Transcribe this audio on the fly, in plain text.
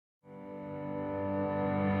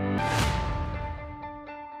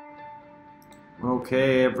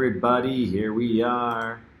Okay, everybody, here we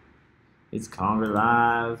are. It's Conquer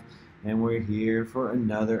Live, and we're here for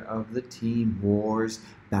another of the Team Wars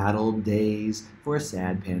Battle Days for a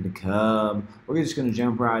Sad Panda Cub. We're just going to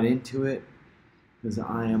jump right into it because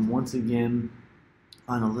I am once again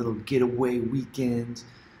on a little getaway weekend.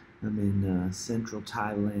 I'm in central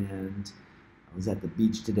Thailand. I was at the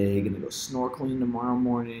beach today, going to go snorkeling tomorrow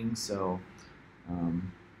morning, so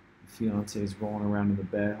fiance is rolling around in the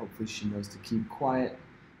bed. Hopefully she knows to keep quiet.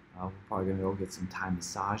 We're probably going to go get some Thai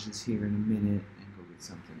massages here in a minute and go get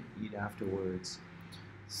something to eat afterwards.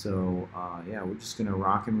 So yeah, we're just going to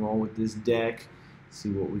rock and roll with this deck,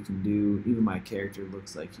 see what we can do. Even my character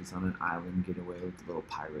looks like he's on an island getaway with the little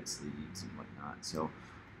pirate sleeves and whatnot. So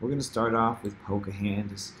we're going to start off with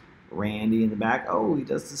Pocahontas, Randy in the back. Oh, he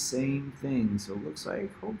does the same thing. So it looks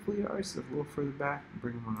like hopefully ours is a little further back and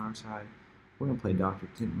bring him on our side. We're going to play Dr.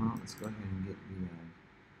 Tim. Well, let's go ahead and get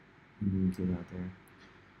the Indian kid out there.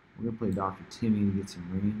 We're going to play Dr. Timmy to get some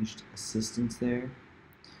ranged assistance there.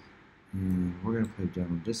 And we're going to play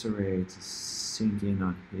General Disarray to sink in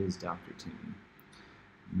on his Dr. Timmy.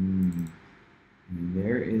 And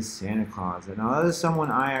there is Santa Claus. And now that is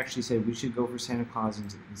someone I actually said we should go for Santa Claus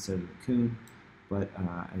instead of the Coon. But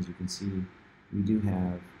as you can see, we do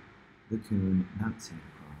have the Coon, not Santa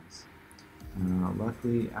Claus.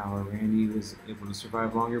 Luckily, our Randy was able to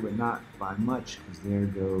survive longer, but not by much, because there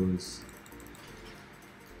goes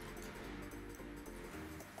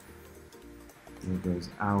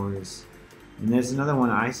ours. And there's another one.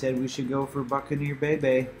 I said we should go for Buccaneer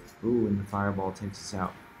Bebe. Ooh, and the fireball takes us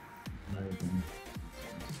out. Right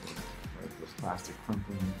those plastic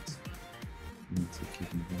crumplings.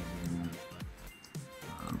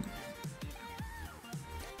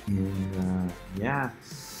 Yeah.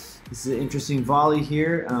 This is an interesting volley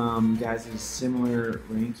here. Guys at a similar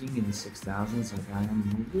ranking in the 6,000s. Like I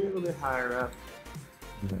am a little bit higher up.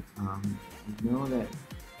 But you know that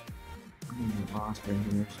I'm going to get lost right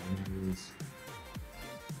here. So I'm going to use.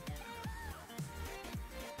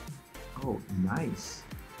 Oh, nice.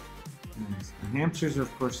 Nice. The hamsters are,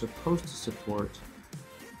 of course, supposed to support.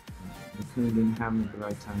 The Coon didn't have him at the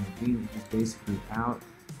right time to beat him. He's basically out.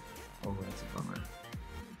 Oh, that's a bummer.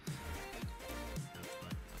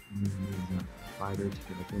 And then there's a fighter to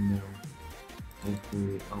get up in there.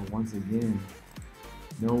 Hopefully, oh, once again,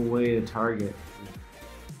 no way to target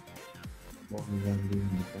both of them being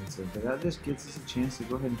defensive. But that just gives us a chance to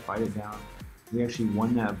go ahead and fight it down. We actually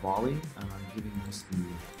won that volley, giving us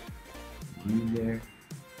the lead there.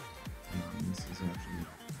 This is actually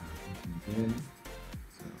looking good.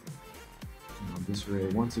 So, Disarray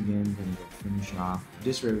once again going to go finish off.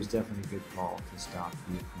 Disarray was definitely a good call to stop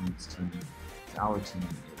the opponent's team. Our team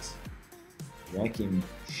is wrecking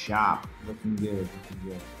shop. Looking good, looking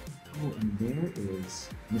good. Oh, and there is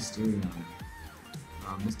Mysterion.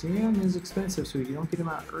 Mysterion is expensive, so if you don't get him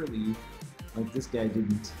out early, like this guy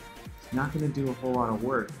didn't, he's not going to do a whole lot of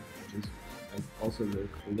work, which is like also the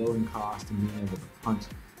lowering cost and being able to punt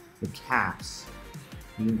the caps.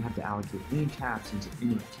 You didn't have to allocate any caps into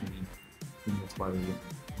any Kenny. I think that's why we went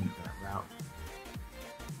that route.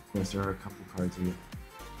 Of course, there are a couple cards here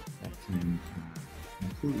that can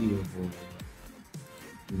completely avoid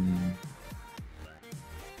being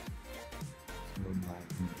killed by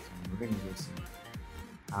him. So we're going to give some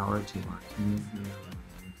power to our Kenny here,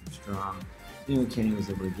 make him strong. Kenny was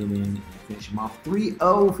able to get in and finish him off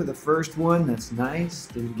 3-0 for the first one. That's nice.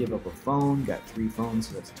 Didn't give up a phone. Got 3 phones,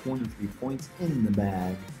 so that's 23 points in the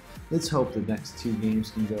bag. Let's hope the next 2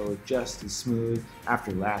 games can go just as smooth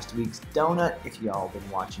after last week's donut. If y'all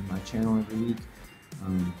been watching my channel every week,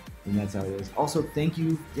 and that's how it is. Also, thank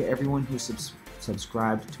you to everyone who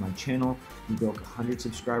subscribed to my channel. We broke 100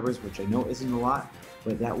 subscribers, which I know isn't a lot,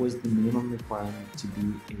 but that was the minimum requirement to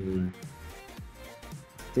be a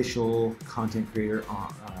official content creator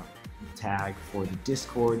tag for the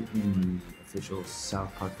Discord in the official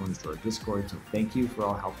South Park Phone Store Discord. So thank you for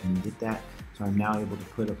all helping me get that. So I'm now able to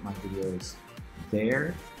put up my videos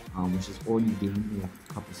there, which has already gained me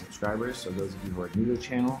a couple subscribers. So those of you who are new to the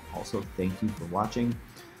channel, also thank you for watching.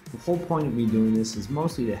 The whole point of me doing this is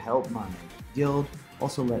mostly to help my guild,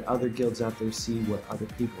 also let other guilds out there see what other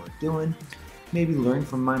people are doing, maybe learn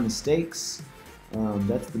from my mistakes.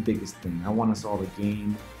 That's the biggest thing. I want us all to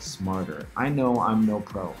game smarter. I know I'm no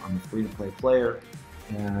pro. I'm a free-to-play player,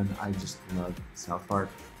 and I just love South Park.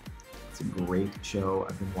 It's a great show.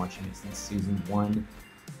 I've been watching it since season 1,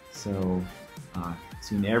 so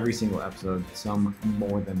seen every single episode, some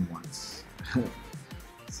more than once.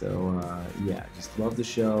 So yeah, just love the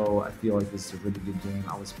show. I feel like this is a really good game.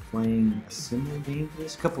 I was playing a similar game to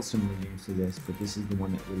this, a couple similar games to this, but this is the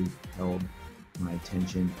one that really held my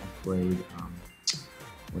attention. I played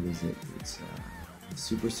what is it? It's the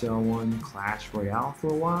Supercell one, Clash Royale for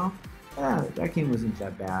a while. That game wasn't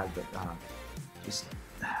that bad, but just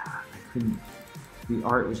I couldn't. The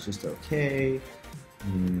art was just okay,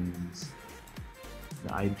 and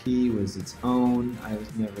the IP was its own. I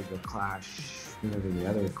was never the Clash, whatever the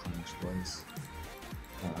other Clash was.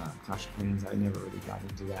 Clash of Clans, I never really got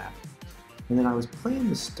into that. And then I was playing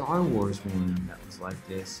the Star Wars one that was like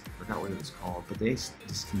this. I forgot what it was called, but they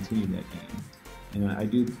discontinued that game. And I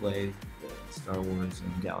do play the Star Wars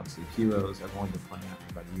and Galaxy of Heroes. I've only been playing that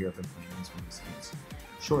for about a year. I've been playing this one since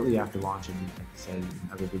shortly after launch. I did, like I said in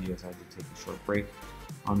other videos, I did take a short break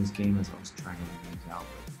on this game as I was trying other games out.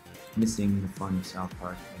 But missing the fun of South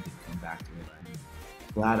Park, I did come back to it. I'm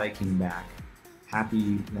glad I came back.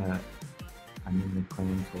 Happy that I'm in the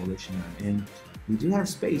clan coalition I'm in. We do have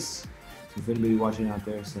space. So if anybody watching out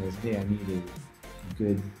there says, hey, I need a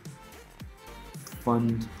good,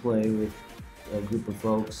 fun to play with a group of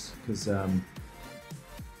folks, because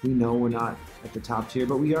we know we're not at the top tier,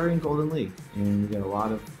 but we are in Golden League, and we got a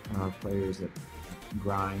lot of players that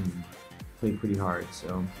grind and play pretty hard.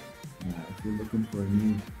 So if you're looking for a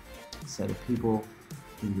new set of people,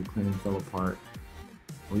 maybe your clan fell apart,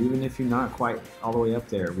 or even if you're not quite all the way up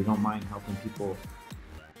there, we don't mind helping people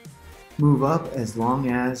move up as long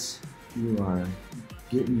as you are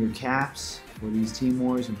getting your caps for these team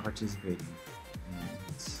wars and participating.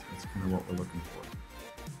 That's kind of what we're looking for.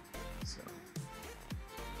 So,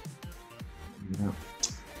 yeah,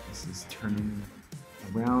 this is turning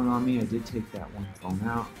around on me. I did take that one phone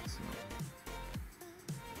out, so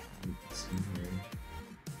you can see here.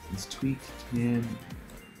 This tweak can.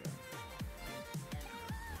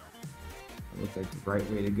 That looked like the right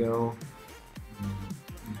way to go.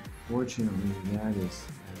 Unfortunately, that is.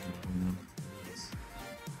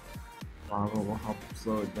 Toggle will help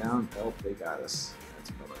slow it down. Oh, they got us.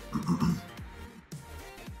 That's another.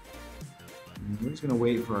 We're just gonna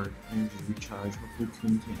wait for our energy to recharge. Hopefully,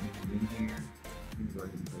 Coon can't make it in here. I'm gonna go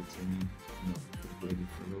ahead and play Timmy. We could have waited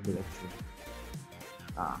for a little bit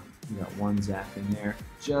extra. We got one zap in there,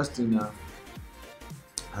 just enough.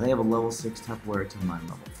 They have a level 6 Tupperware to my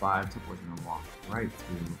level 5. Tupperware's gonna walk right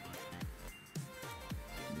through.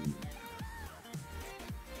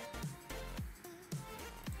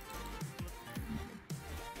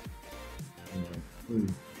 Ooh,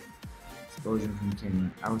 explosion from Kenny.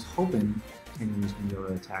 I was hoping Kenny was going to be able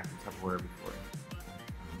to attack the Tupperware before.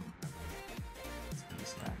 It's kind of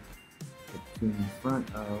sad. Put Coon in front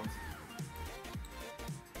of.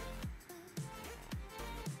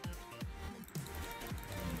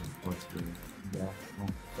 Of course,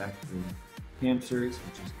 back the Hamsters,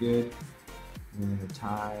 which is good. We're going to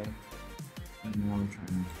tie. And now we're trying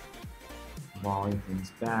to volley things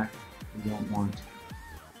back. We don't want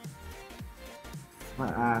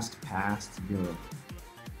fast pass to be able to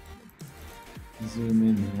zoom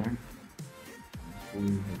in there. Here we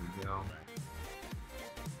go.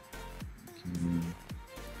 Okay.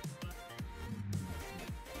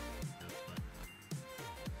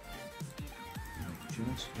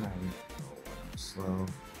 Just right. Oh, I'm slow.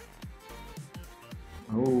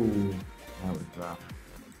 Oh, that was rough.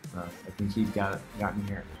 I think he's got me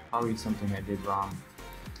here. Probably something I did wrong.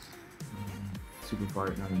 Super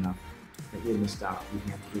fart, not enough. It wouldn't have stopped the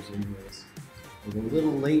Hamsters anyways. I was a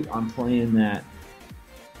little late on playing that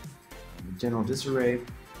general disarray.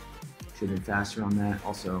 Should have been faster on that.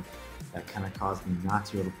 Also, that kind of caused me not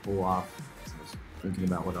to be able to pull off. So I was thinking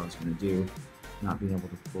about what I was going to do. Not being able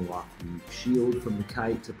to pull off the shield from the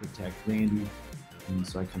kite to protect Randy. And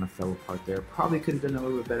so I kind of fell apart there. Probably could have done a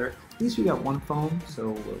little bit better. At least we got one phone,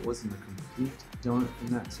 so it wasn't a complete donut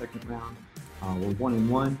in that second round. We're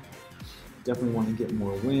 1-1. Definitely want to get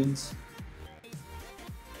more wins.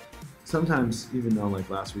 Sometimes, even though like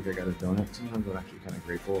last week I got a donut, sometimes I'm actually kind of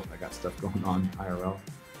grateful if I got stuff going on IRL.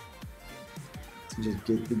 To just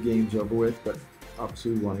get the games over with, but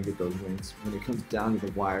obviously we want to get those wins. When it comes down to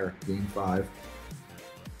the wire, game 5,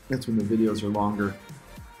 that's when the videos are longer.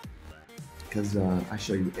 Because I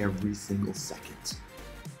show you every single second.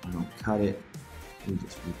 I don't cut it, we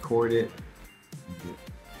just record it, and get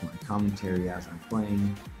my commentary as I'm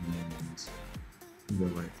playing, and go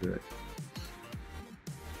right through it.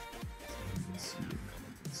 So let's see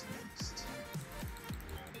what's next.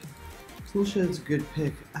 Toolshed's a good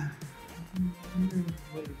pick. I wonder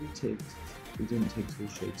what did we take? We didn't take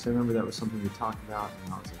Toolshed. So I remember that was something we talked about,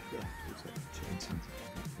 and I was like, yeah, Toolshed sounds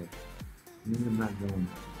like a good pick. Maybe I'm not going that route,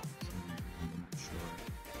 so I'm not sure.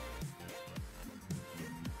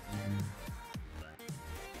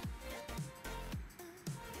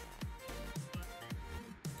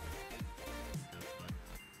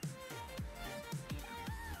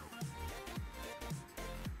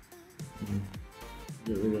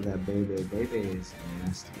 Get rid of that Bebe. Bebe is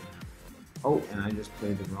nasty. Oh, and I just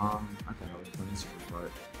played the wrong. I thought I was playing Super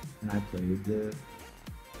Fart. And I played the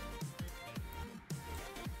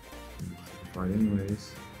Super Fart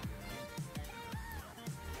anyways.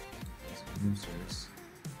 Hamsters.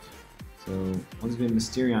 So once again,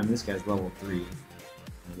 Mysterion, this guy's level 3.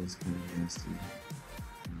 That is kind of nasty.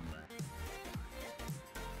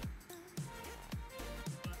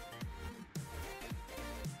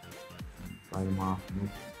 Fight him off. Nope.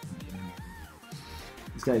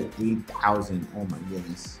 This guy's 8,000. Oh my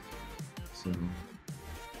goodness. So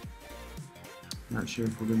not sure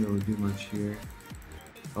if we're gonna be able to do much here.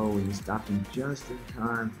 Oh, and he stopped him just in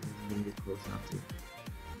time. He's gonna get close enough to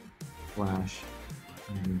flash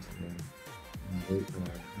into there and wait for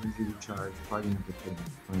our energy to charge. Probably gonna have to put him in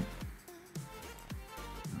front.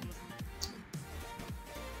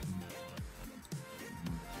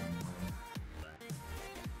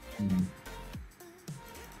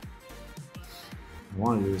 I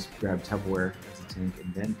wanted to just grab Tupperware as a tank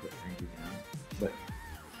and then put Randy down, but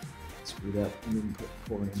screwed up and didn't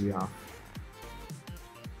pull Randy off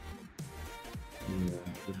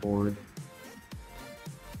the board.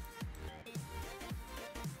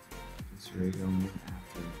 Just ready going in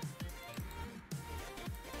after.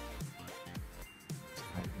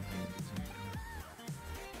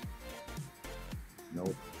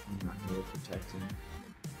 Nope, I'm not going to protect him.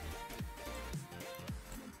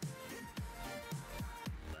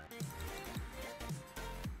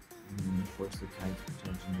 And of course the kite's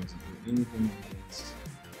protection doesn't do anything against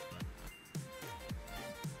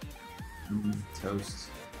Toast.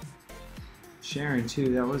 Sharon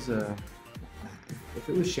too, that was a... If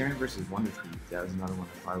it was Sharon versus Wonder Tweet, that was another one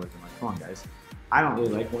I probably would have been like, come on guys. I don't really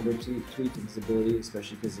like Wonder Tweet and his ability,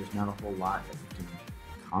 especially because there's not a whole lot that we can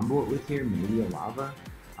combo it with here. Maybe a Lava.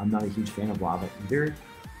 I'm not a huge fan of Lava either.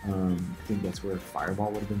 I think that's where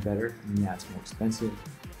Fireball would have been better. I mean, yeah, it's more expensive,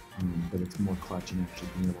 but it's more clutch and actually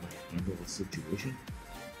being able to handle the situation.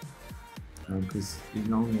 Because you're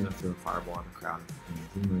not only going to throw a Fireball at a crowd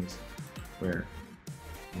in anyways, where,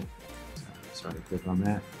 oh, sorry to click on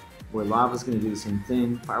that, where Lava's going to do the same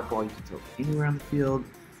thing. Fireball you can throw anywhere on the field.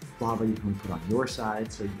 Lava you can put on your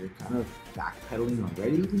side, so you're kind of backpedaling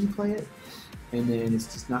already when you play it. And then it's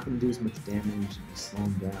just not going to do as much damage and you slow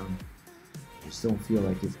them down. You just don't feel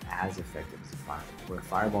like it's as effective as a Fireball. Where a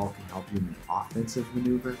Fireball can help you in an offensive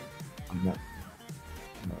maneuver,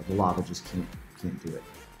 the Lava just can't do it.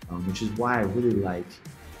 Which is why I really like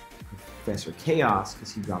Professor Chaos,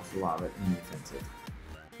 because he drops the Lava in the offensive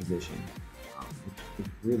position. It's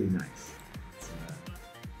really nice. It's a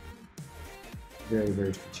very,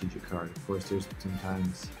 very strategic card. Of course, there's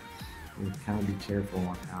sometimes you kind of be careful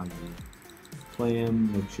on how you play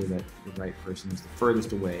him, make sure that the right person is the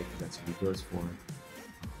furthest away, because that's who he goes for.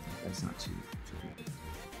 That's not too big.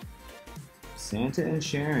 Santa and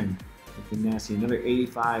Sharon looking nasty. Another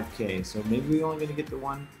 85k. So maybe we're only going to get the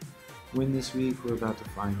one win this week. We're about to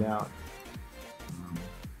find out.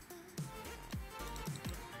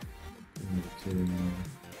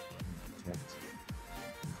 Protect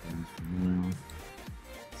things for now.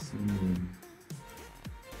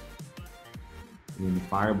 Doing the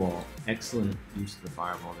Fireball. Excellent use of the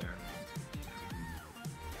Fireball there.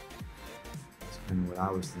 That's kind of what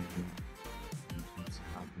I was thinking in terms of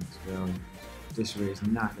how things go. Disarray is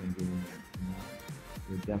not going to get in there.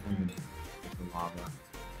 We're definitely going to get the Lava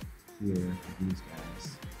here for these guys.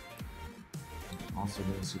 And also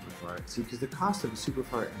going to Super Fart. See, because the cost of a Super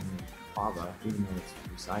Fart and Lava, even though it's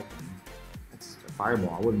recycling, that's a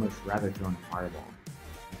Fireball. I would much rather throw in a Fireball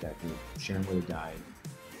with that group. Sharon would have died.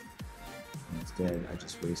 And instead, I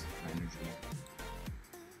just wasted my energy.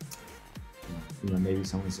 You know, maybe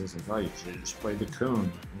someone says like, oh, you should have just played the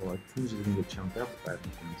Coon. Well, like, Coon's just going to get chunked up if I have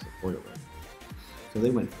nothing to support it with. So they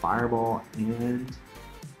went Fireball and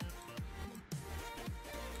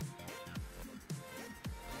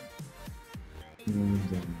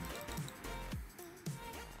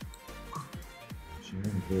Sharon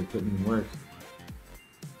is really putting in work.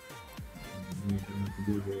 Anything we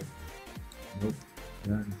can do here? Nope.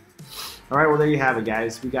 Done. Alright, well there you have it,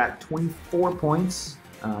 guys. We got 24 points.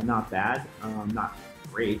 Not bad. Not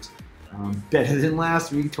great. Better than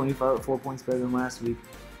last week. 4 points better than last week.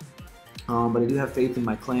 But I do have faith in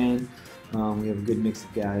my clan. We have a good mix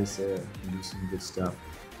of guys who can do some good stuff.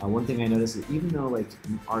 One thing I noticed is even though like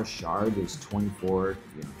our shard is 24,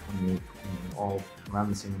 28, all around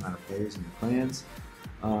the same amount of players in the clans,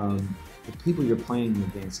 the people you're playing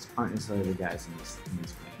against aren't necessarily the guys in these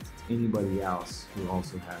clans. It's anybody else who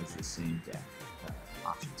also has the same deck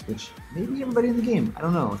options, which maybe everybody in the game. I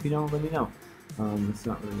don't know. If you know, let me know. It's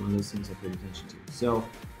not really one of those things I paid attention to. So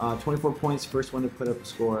 24 points, first one to put up a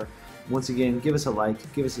score. Once again, give us a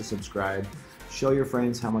like, give us a subscribe, show your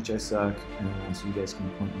friends how much I suck, so you guys can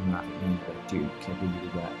point and laugh at me, but dude, can't believe you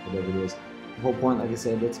did that, whatever it is. The whole point, like I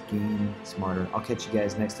said, let's game smarter. I'll catch you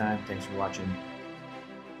guys next time. Thanks for watching.